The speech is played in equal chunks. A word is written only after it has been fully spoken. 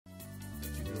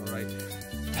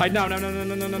Hide now. No.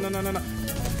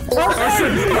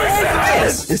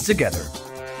 It's together.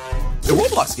 A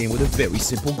Roblox game with a very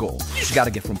simple goal. You just gotta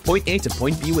get from point A to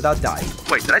point B without dying.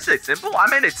 Wait, did I say simple?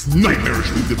 I mean it's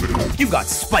nightmarishly difficult. You've got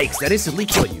spikes that instantly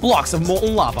kill you, blocks of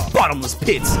molten lava, bottomless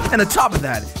pits, and on top of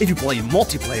that, if you play in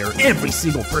multiplayer, every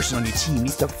single person on your team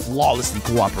needs to flawlessly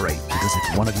cooperate. Because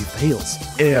if one of you fails,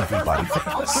 everybody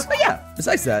fails. But yeah,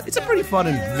 besides that, it's a pretty fun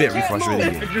and very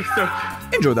frustrating game.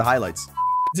 Enjoy the highlights.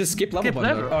 Just skip level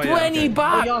button. Oh, yeah, 20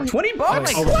 bucks. Oh, 20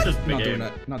 bucks. Oh, what?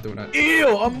 Not doing that.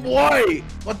 Ew, I'm white.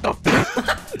 What the?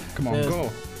 Come on, go.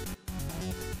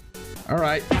 All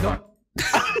right. No.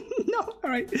 No. All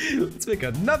right. Let's make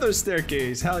another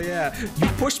staircase. Hell yeah. You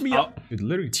pushed me up. You're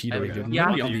literally teetering. You're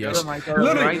literally on the edge.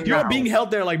 Literally, you're being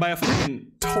held there like by a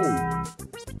fucking toe.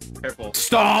 Careful.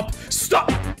 Stop.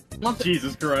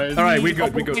 Jesus Christ. All right, we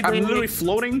good. I'm literally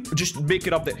floating. Just make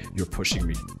it up there. You're pushing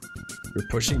me. You're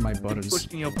pushing my buttons.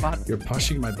 Pushing your button. You're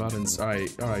pushing my buttons. All right,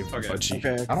 Fudgy.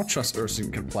 Okay. I don't trust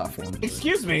Urson can platform.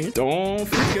 Excuse me. Don't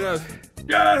freak it out.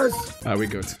 Yes! Alright, we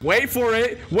good. Wait for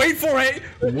it. Alright,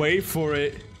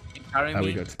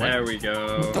 we good. There we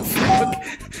go. What the fuck?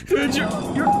 Dude, you're...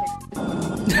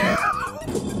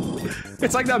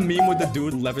 It's like that meme with the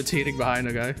dude levitating behind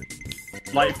a guy.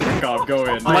 Light, God, go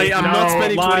in. Like, I'm not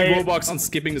spending 20 Light. Robux on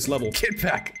skipping this level. Get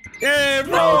back. Yeah,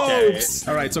 ropes!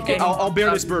 Okay. Alright, it's okay. I'll bear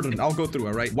this burden. I'll go through,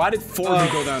 alright? Why did 4 of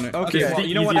you go down there? Okay, well,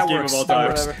 you know what? That works.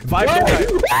 Vibe.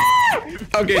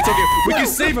 Okay, it's okay. We can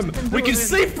save him. We can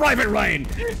save Private Ryan.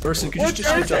 Urson, could you just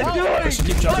keep jumping? Urson,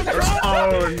 keep jumping. Urson.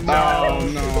 Oh, no.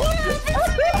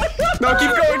 No,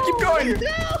 keep going.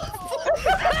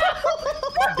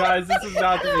 Guys, this is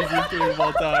not the easiest game of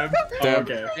all time. Damn.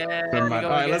 Okay. Never mind.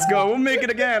 Alright, let's go. We'll make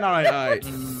it again. Alright.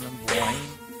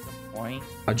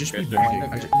 I just be walking.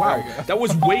 Wow, that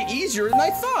was way easier than I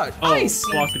thought. Nice.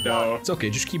 Fuck no. It's okay.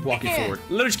 Just keep walking forward.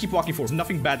 Literally, just keep walking forward. There's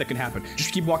nothing bad that can happen.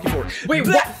 Just keep walking forward. Wait,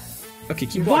 what? Okay,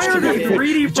 keep Why walking. are there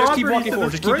 3D Just keep walking properties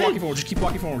forward. to this Just keep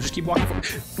walking forward. Just keep walking forward.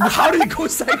 How did it go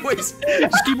sideways?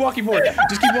 Just keep walking forward.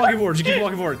 Just keep walking forward. Just keep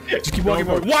walking forward. Just keep walking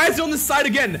forward. Why is it on the side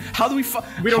again? How do we?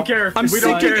 We don't care. I'm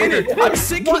sinking in it. I'm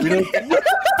sinking in it.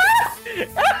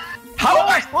 How am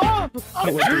I?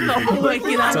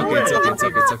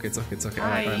 It's okay.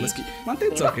 Alright, let's keep.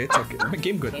 It's okay.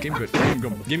 Game good.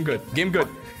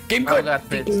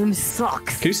 Game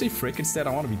sucks. Can you say frick instead? I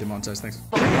want to be demonetized. Thanks.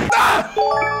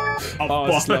 Oh,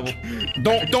 this level.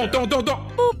 Don't.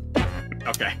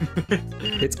 Okay.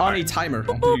 It's on a timer. I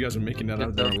don't think you guys are making that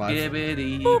out there live. Wait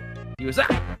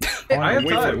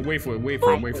for it.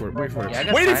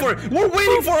 Yeah, Waiting for it. We're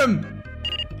waiting for him.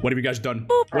 What have you guys done?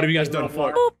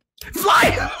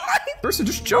 Fly! Person,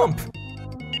 just jump.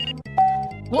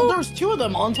 Well, there's 2 of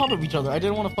them on top of each other. I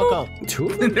didn't want to fuck up. 2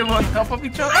 of them? They're on top of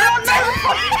each other.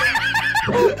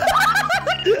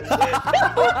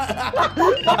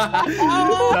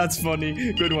 That's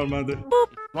funny. Good one, mother.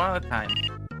 One at a time.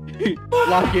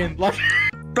 Lock in.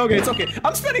 Okay, it's okay.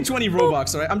 I'm spending 20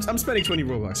 Robux, alright? I'm spending 20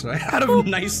 Robux, alright? Out of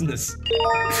niceness.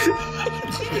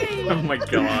 Oh my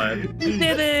god. We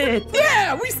did it!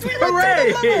 Yeah! We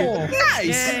Hooray!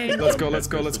 Nice! Yay. Let's go.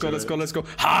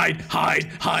 Hide!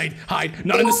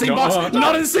 Not in the same box!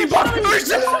 Not in the same box!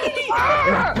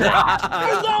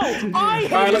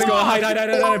 Alright, let's go. Hide.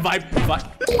 Vibe.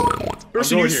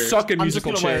 Urson, you suck at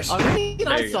musical chairs.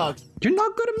 I suck. You're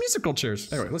not good at musical chairs.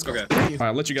 Anyway, let's go. Okay. Alright,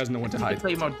 I'll let you guys know when to hide.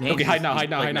 Okay, hide now.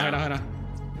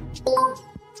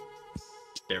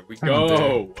 There we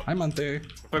go. I'm on there.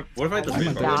 What if I just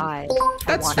made Die.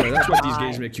 That's fair. That's what these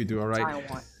games make you do, alright?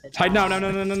 Hide now. No.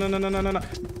 Urson!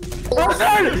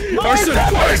 Why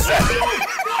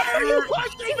are you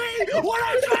pushing me? What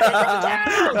are you trying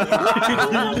to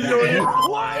do?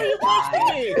 Why are you pushing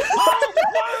me?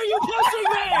 Why are you pushing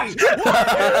me?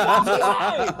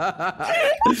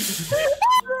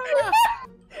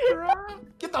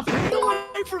 Get the f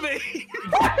away from me!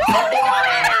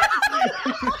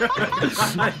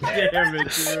 Damn it,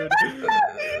 dude.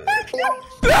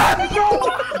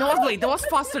 That was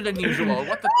faster than usual.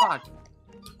 What the fuck?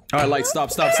 Alright, light, stop.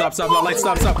 Light,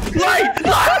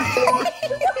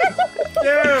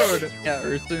 Dude! Yeah,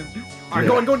 Urson. Alright,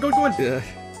 go on. Yeah.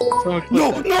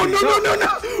 No!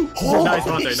 Holy Nice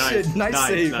one there, shit. nice.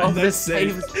 Nice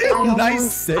save.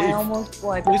 Nice save. I almost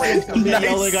like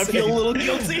Yelling, I feel a little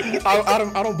guilty. I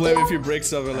don't blame if you break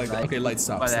something like that. Okay, light,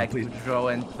 stop, please.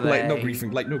 Light, no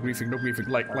griefing. Light, I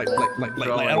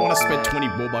don't want to spend 20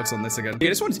 Robux on this again. Okay,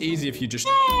 this one's easy if you just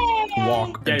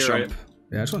walk and jump. Right.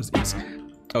 Yeah, this one's easy.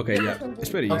 Okay, yeah, it's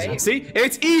pretty easy. See,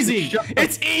 it's easy.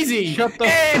 It's easy.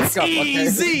 It's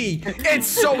easy. It's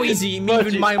so easy.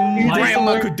 Even my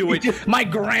grandma could do it. My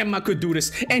grandma could do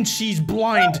this, and she's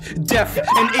blind, deaf,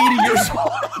 and 80 years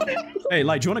old. Hey,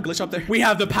 Light, do you want to glitch up there? We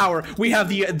have the power. We have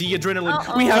the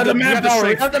adrenaline. We have the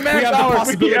strength. We have the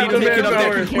possibility to make it up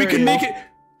there. We can make it.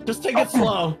 Just take it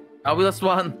slow. I will just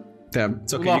one. Damn,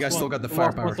 it's okay. You guys still got the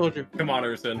firepower. Come on,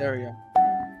 Urson. There we go.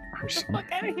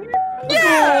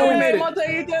 Yeah, we made it. Monte,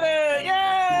 you did it!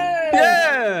 Yay!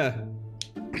 Yeah.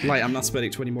 Light, I'm not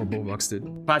spending 20 more Robux, dude.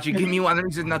 Pachi, give me one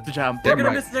reason not to jump. You're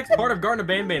gonna miss the next part of Garden of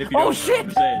Banban if you don't. Oh shit!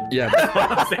 Yeah.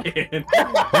 I'm saying.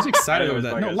 I was excited over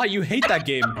that. No, Light, you hate that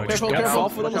game. Careful, Gotta careful. fall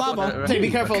for the lava. Hey,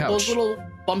 be careful. Couch. Those little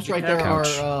bumps right there are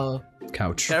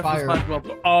Couch. fire.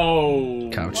 Oh.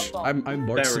 Couch. I'm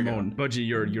Bart Simone. Budgie,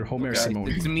 you're Homer Simone.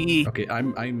 It's me. Okay,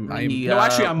 I'm The, no,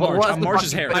 actually I'm Marge. what's I'm the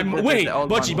Marge's fucking hair. I'm thing wait, with the old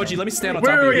Budgie, one? Budgie, let me stand on Wait,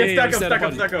 top of you. wait, Yeah, stack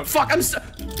up, stack up. Fuck, I'm stuck.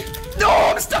 No,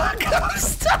 I'm stuck. I'm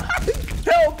stuck.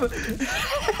 Help.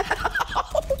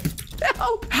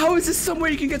 Help. How is this somewhere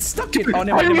you can get stuck in? Oh,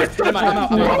 never mind. I'm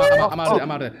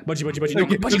out of it. Budgie. No,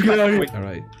 Budgie, come on. All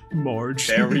right. Marge.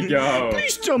 There we go.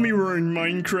 Please tell me we're in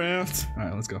Minecraft. All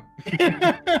right, let's go.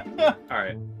 All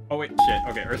right. Oh wait, shit.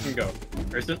 Okay, Urson, go.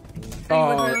 Urson.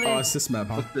 Oh, it's this map,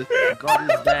 huh? God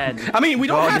is dead. I mean, we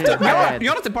don't have to. dead. You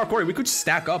don't have to parkour. We could just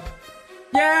stack up.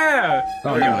 Yeah.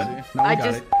 Oh, we got it. No, we I got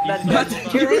just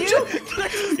it. you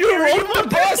You rode the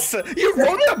bus! You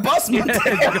rode the bus, man!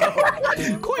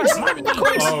 Coins!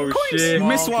 Oh shit. You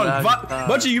missed one! God.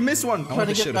 Budgie, you missed one! I want to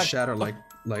this get shit to back. shatter like...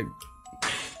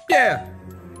 Yeah!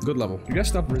 Good level. You guys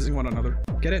stop rizzing one another.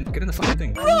 Get in the fucking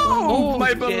thing. Oh,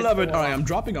 my beloved! Alright, I'm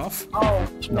dropping off. Oh,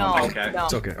 no. Okay. No.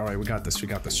 It's okay. Alright, we got this.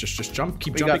 Just jump.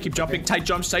 Keep jumping. Tight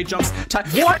jumps.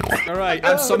 What? Alright,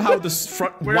 I'm somehow this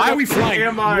front... Why are we flying?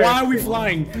 am I? Why are we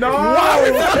flying? No. Why are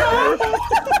we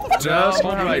flying? Just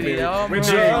All right, baby. winning.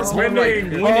 Just Winning.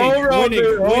 winning.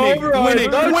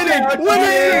 All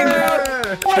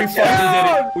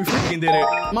right. We fucking did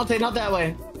it. Monte, not that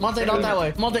way. Monte, not that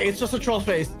way. Monte, it's just a troll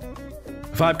face.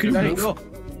 Vibe, can you move?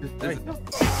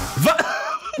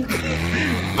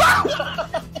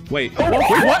 Wait, what?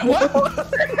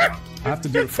 I have to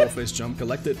do a full face jump.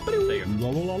 Collect it. There we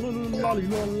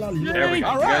go.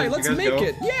 All right, You let's guys make go.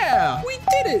 it. Yeah, we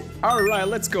did it. All right,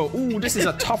 let's go. Ooh, this is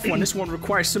a tough one. This one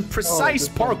requires some precise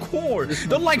parkour,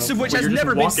 the likes of which has you're just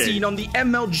never been walking. seen on the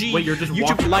MLG Wait, you're just YouTube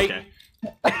walking. Light.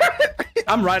 Okay.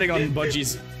 I'm riding on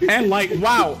Budgies and Light.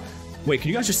 Wow. Wait, can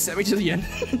you guys just set me to the end?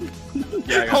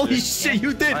 Yeah, I got Holy this. shit,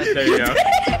 you did. There you go.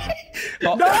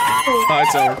 Oh, no! Alright,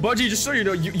 so Budgie, just so you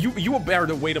know, you will bear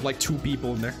the weight of like 2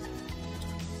 people in there.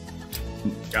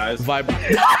 Guys. Vibe.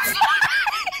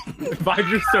 Vibe,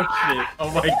 you're so shit. Oh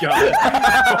my god.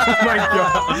 Oh my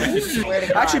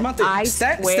god. Actually, Monte, I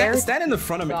stand in the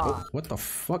front of me. God. Oh, what the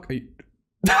fuck are you?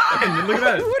 Look at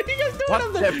that. What are you guys doing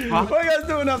up there? the fuck? What are you guys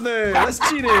doing up there? That's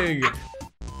cheating.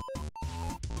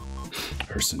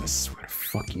 Urson, I swear to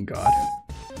fucking God.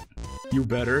 You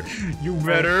better.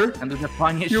 And the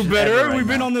funniest You shit better. ever right We've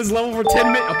been now. on this level for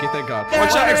 10 minutes. Okay, thank God.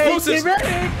 Watch out, explosives.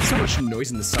 So much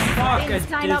noise in the sound. Fuck, didn't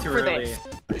sign up for this.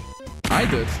 I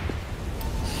did.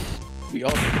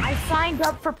 I signed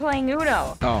up for playing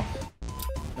Uno. Oh.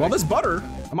 Well, this butter.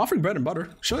 I'm offering bread and butter.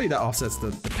 Surely that offsets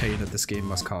the pain that this game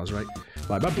must cause, right?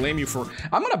 But I blame you for.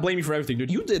 I'm gonna blame you for everything, dude.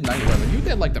 You did 9/11. You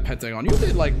did like the Pentagon. You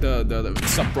did like the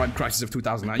subprime crisis of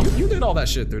 2009. You did all that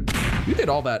shit, dude. You did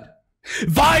all that.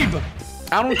 Vibe!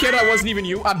 I don't care that wasn't even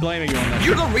you. I'm blaming you on that.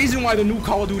 You're the reason why the new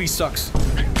Call of Duty sucks.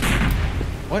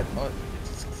 What?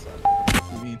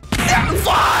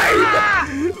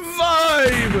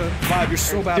 Vibe, you're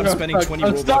so bad at spending 20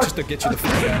 Robux just to get you the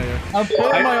fuck out of here. I'm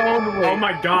pulling my own weight. Oh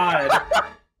my god.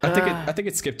 I think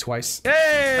it skipped twice. I did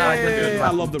Hey! it.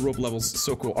 I love the rope levels.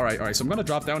 So cool. All right. So I'm gonna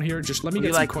drop down here. Just let me get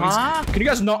You some like, coins. huh? Can you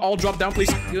guys not all drop down, please?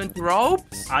 You into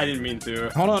ropes? I didn't mean to.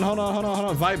 Hold on.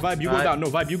 Vibe, you go Alright. down. No,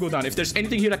 Vibe, you go down. If there's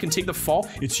anything here that can take the fall,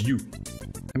 it's you.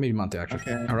 And maybe Monte, actually.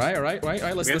 Okay. All right.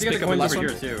 Let's We have to get pick the up the coins last over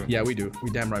one. here too. Yeah, we do.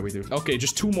 We damn right we do. Okay,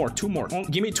 just 2 more. Oh,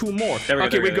 give me 2 more. There we go,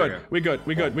 Okay, there we're we go,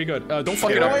 good. We're good. Don't fuck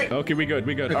Okay, it up. wait. Okay, we're good.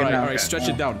 All right. okay. Stretch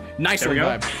it down. Nice There one, we go.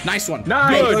 Vibe. Nice one.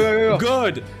 Nice.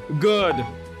 Good.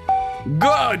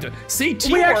 See,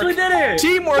 teamwork. We actually did it.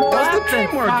 Teamwork does the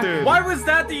teamwork, dude. Why was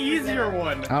that the easier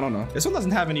one? I don't know. This one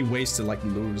doesn't have any ways to like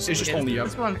lose. It's just Yeah, only up.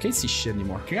 this one- I can't see shit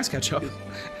anymore. Can you guys catch up?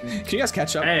 Can you guys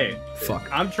catch up? Hey, Fuck.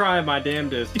 I'm trying my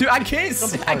damnedest. Dude, I can't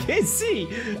see.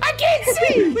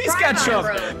 Please catch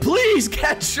up. Please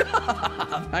catch up.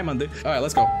 Hi, Monday. All right,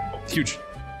 let's go. Huge.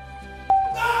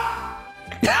 Oh,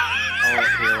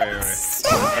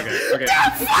 wait. Okay.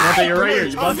 Monte, you're right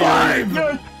here. Monte, you're right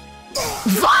here.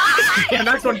 Yeah,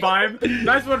 nice one,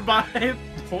 Vibe.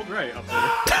 hold right up there.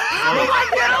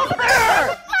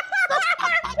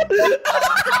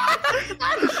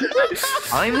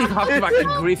 I don't even talk about the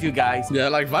grief, you guys. Yeah,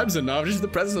 like vibe's enough. Just the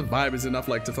presence of vibe is enough,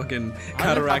 like to fucking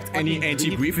counteract any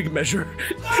anti-griefing measure.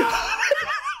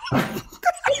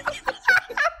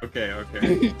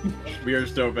 Okay. We are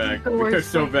so back. We are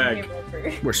so back.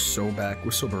 We're so back.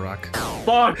 We're so Barack.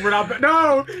 Fuck, we're not back.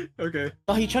 No! Okay.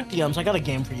 Oh, he checked DMs. I got a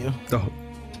game for you. The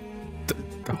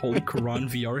Holy Quran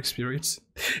VR experience.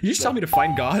 You just tell me to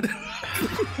find God?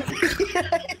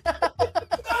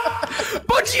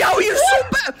 Bungie, how are you so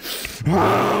bad?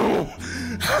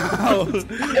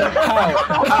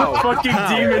 How? Fucking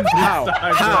demons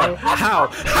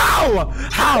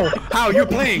How? You're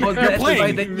playing. You're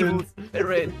playing.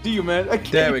 Do you, man?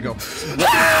 There we go.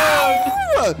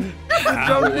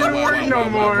 Don't worry no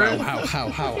more. How?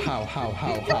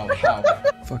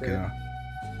 Fucking hell.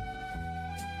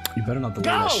 You better not delay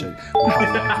that shit. How long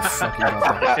you fucking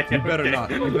got that? You better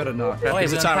not.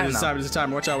 There's a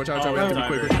timer. Watch out. We have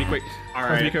to be quick.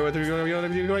 Alright.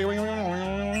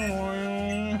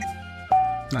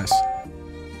 Nice.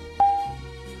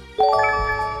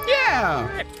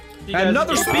 Yeah!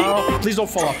 Another speed! Please don't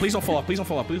fall off. Please don't fall off. Please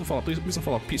fall off. Go.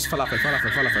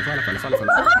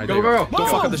 Don't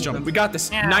fuck up this jump. We got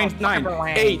this. 9,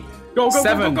 8,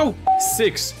 7,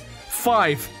 6,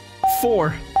 5,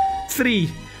 4, 3,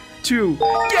 2.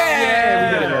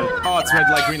 Yeah! We did it. Oh, it's red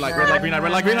light, green light.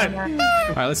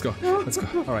 Alright, let's go.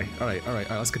 Alright,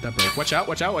 let's get that break. Watch out.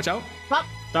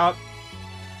 Stop.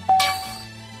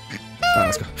 Alright,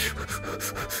 let's go.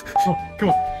 Oh, come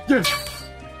on. Yes!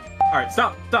 Alright,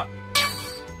 stop.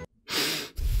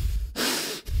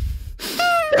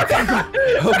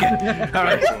 Okay.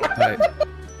 Alright.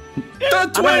 The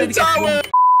Twin Tower!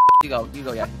 You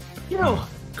go, yeah.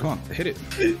 Come on, hit it.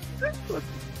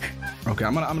 Okay,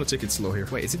 I'm gonna take it slow here.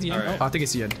 Wait, is it the end? Right. Oh, I think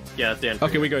it's the end. Yeah, it's the end.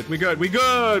 Okay, we good. We're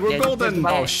golden.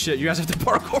 Oh shit, you guys have to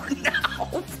parkour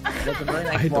now.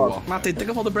 I hate the wall. Mate, think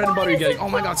of all the bread and butter you're getting. Oh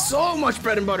my god, so much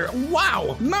bread and butter.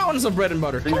 Wow, mountains of bread and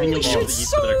butter. Holy shit,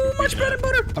 so much bread and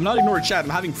butter. I'm not ignoring chat.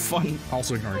 I'm having fun.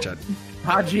 Also ignoring chat.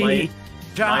 Haji,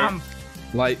 jump.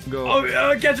 Light, go. Oh,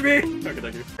 catch me. Okay,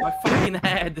 thank you. My fucking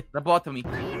head. Lobotomy.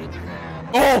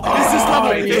 Oh, this is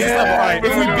level. Alright,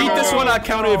 if we beat this one, I'll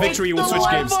count it a victory. We'll switch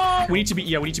games. We need to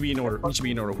be in order. Who's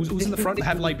in the front?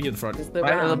 Have Light be in the front.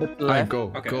 Alright,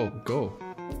 go.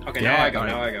 Okay, now I go.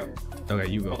 Okay,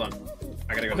 you go. Hold on.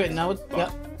 I gotta go. Okay, now it's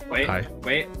Wait. Hi.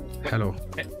 Wait. Hello.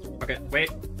 Okay,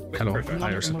 wait. Hello. Perfect.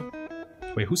 Hi, Ursa.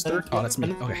 Wait, who's third? Oh, that's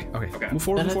me. Okay. Move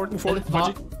forward.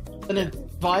 Then it's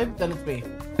Vibe, then it's me.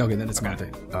 Okay, then it's Monte.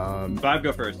 Vibe,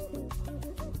 go first.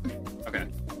 Okay.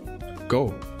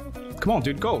 Go. Come on,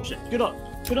 dude, go. Get up.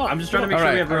 I'm just trying to make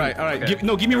sure we have room. Alright. Okay. Give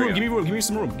me room. Give me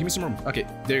some room. Okay,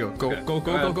 there you go.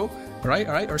 Go.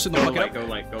 Alright. Ursa, don't fuck it up. Go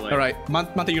light. Alright,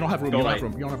 Monte, you don't have room. You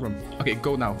don't have room. Okay,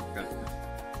 go now.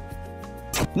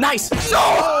 Nice!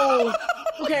 No!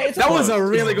 Okay, it's that was a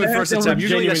really good first attempt.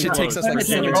 Usually that shit takes us like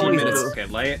 17 minutes. Okay,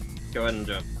 light. Go ahead and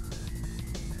jump.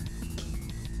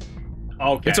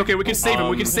 Okay. It's okay, we can save him.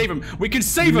 We can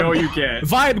save him. No, you can't.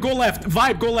 Vibe, go left.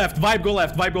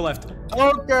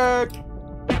 Okay.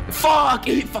 Fuck!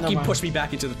 He fucking pushed me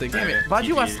back into the thing. Damn it.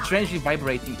 Baji was strangely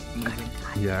vibrating.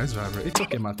 Yeah, it's vibrating. It's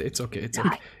okay, Monte. It's okay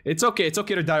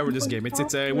to die over this game. It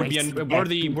would be a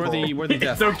worthy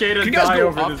death. It's okay to die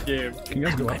over this game. Can you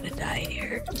guys go up?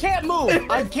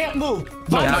 I can't move.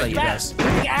 Yeah, Your ass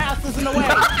is in the way.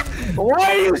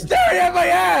 Why are you staring at my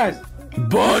ass?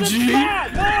 Budgie!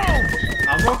 No!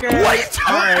 I'm okay. What?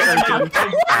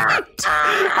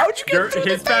 How'd you get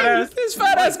his fat ass? His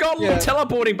fat ass got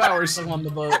teleporting powers. On the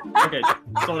boat. Okay,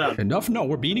 slow down. Enough. No,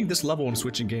 we're beating this level and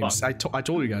switching games. I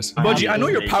told you guys. Budgie, I know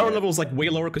your power level is like way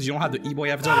lower because you don't have the E-boy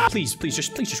avatar. Please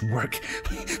just work.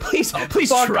 please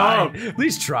try.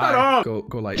 Please try. Go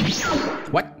light.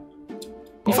 What?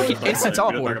 He fucking instant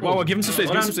teleport. Whoa, give him some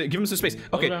space.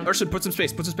 Okay, Ursa, put some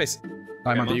space.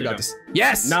 Alright, Monte, you got this.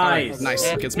 Yes! Nice.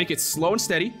 Okay, let's make it slow and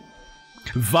steady.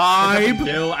 Vibe!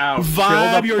 Chill out.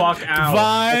 Vibe! Chill the fuck out.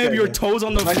 Vibe! Your toes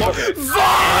on the floor. Okay.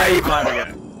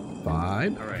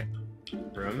 Vibe! Alright.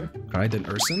 Room. Alright, then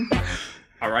Urson.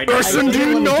 Alright. Urson, do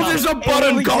you know there's a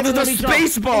button called the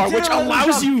space bar which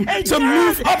allows you to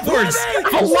move upwards?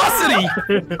 Velocity!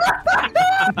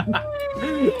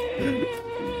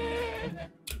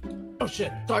 Oh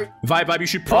shit, sorry. Vibe, you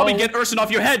should probably get Urson off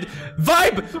your head.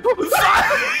 Vibe!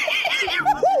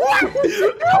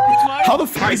 How the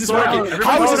fuck is this working?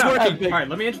 How is this working? Alright,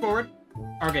 let me inch forward.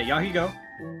 Okay, Yahi, go.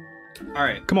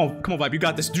 Alright. Come on, Vibe, you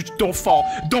got this. Dude, don't fall.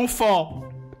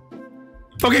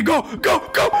 Okay, go! No!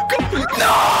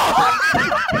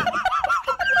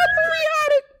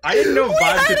 I didn't know Vibe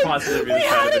Vibe could possibly be the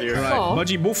kind of video. All right,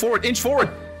 Budgie, move forward, inch forward.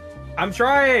 I'm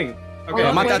trying. Okay,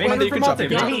 Mate, make you can jump. multi.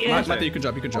 Mate, you can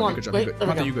jump.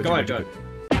 Mate, you good. Go ahead.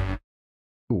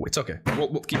 Ooh, it's okay.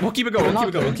 We'll keep it going.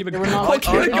 We'll keep it going. Don't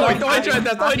hit your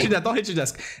desk. Don't hit your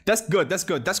desk. That's good. That's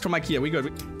from IKEA. We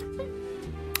good.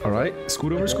 All right.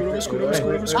 Scoot over,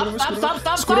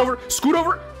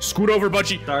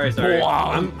 Budgie. Sorry.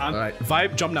 Wow. All right.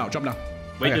 Vibe, jump now.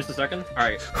 Wait just a second. All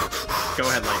right. Go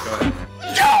ahead, Light. Go ahead.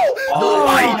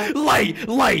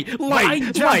 Light.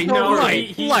 No,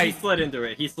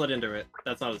 he slid into it.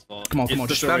 That's not his fault. Come on.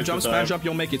 Just spam jump,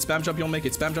 you'll make it. Spam jump,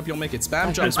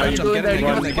 Spam jump, get in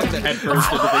there. Head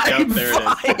first into the jump. There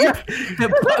it is. The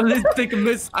ballistic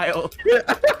missile.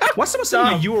 What's the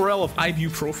URL of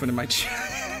ibuprofen in my chat?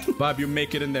 Vibe, you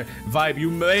make it in there. Vibe, you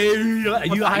may.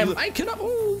 I cannot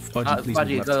move. Budgie, please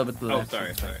Budgie, move a little bit to the Oh, left.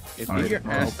 sorry. Get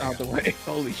your ass out the way.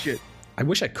 Holy shit. I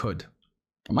wish I could.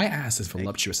 My ass is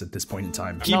voluptuous at this point in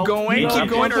time. No, Keep going. no.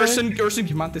 Urson,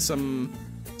 you want this some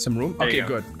room? There Okay, you go.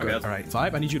 good. Okay. All right,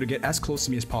 Vibe, I need you to get as close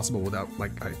to me as possible without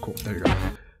like. All right, cool. There you go.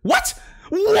 What?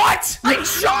 I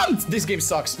jumped. This game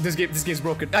sucks. This game's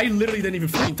broken. I literally didn't even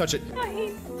fucking touch it.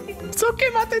 It's okay,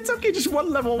 Mate. It's okay. Just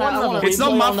one level. It's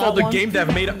not my fault. The game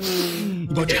dev made up.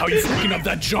 Look at how you fucking up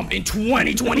that jump in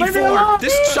 2024.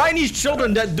 This Chinese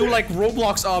children that do like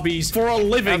Roblox obbies for a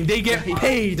living, they get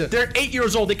paid. They're 8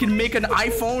 years old. They can make an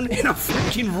iPhone and a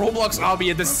fucking Roblox obby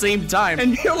at the same time.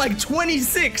 And you're like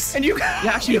 26. And you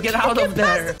actually get out of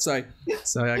there. Sorry,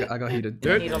 I got heated.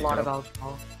 You need a lot of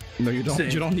alcohol. No, you don't.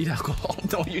 You don't need alcohol.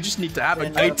 No, you just need to have a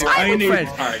Yeah, great time with friends.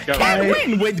 All right, go. Can't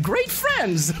win with great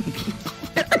friends.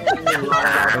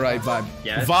 All right, Vibe.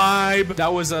 Yes. Vibe.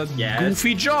 That was a Yes.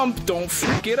 goofy jump. Don't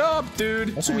fuck it up,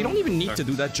 dude. Also, we don't even need to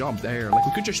do that jump there. Like,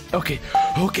 we could just. Okay.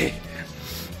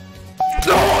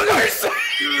 No, nice.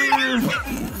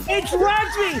 It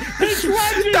dragged me.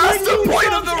 That's the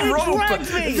point of the It rope.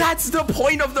 dragged me. That's the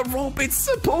point of the rope. It's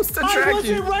supposed to I drag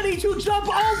wasn't you. ready to jump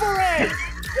over it.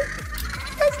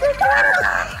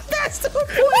 That's the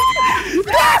point.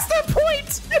 That's the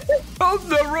point of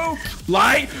the rope.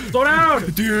 Light. Slow down,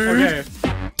 Dude. Okay.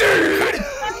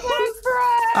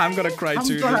 I'm gonna cry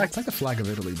too. Dude. It's like the flag of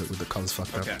Italy, but with the colors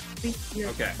fucked up. Okay.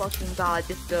 Okay. Fucking god,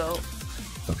 just go.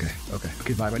 Okay,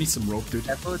 Vibe, I need some rope, dude.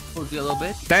 That pulls you a little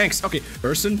bit. Thanks. Okay,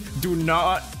 Urson, do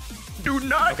not.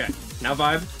 Okay. Now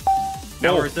Vibe.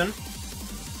 Now Urson.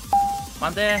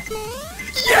 Mante.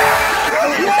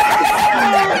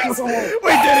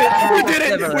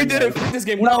 We did it. This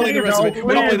game, we're not playing the rest of it.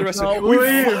 We're not playing the rest of it.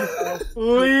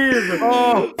 Leave.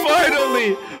 Oh,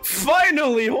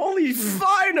 finally, holy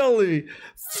finally.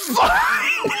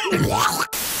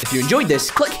 If you enjoyed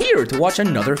this, click here to watch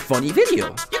another funny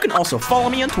video. You can also follow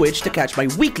me on Twitch to catch my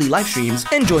weekly live streams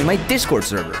and join my Discord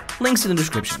server. Links in the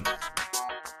description.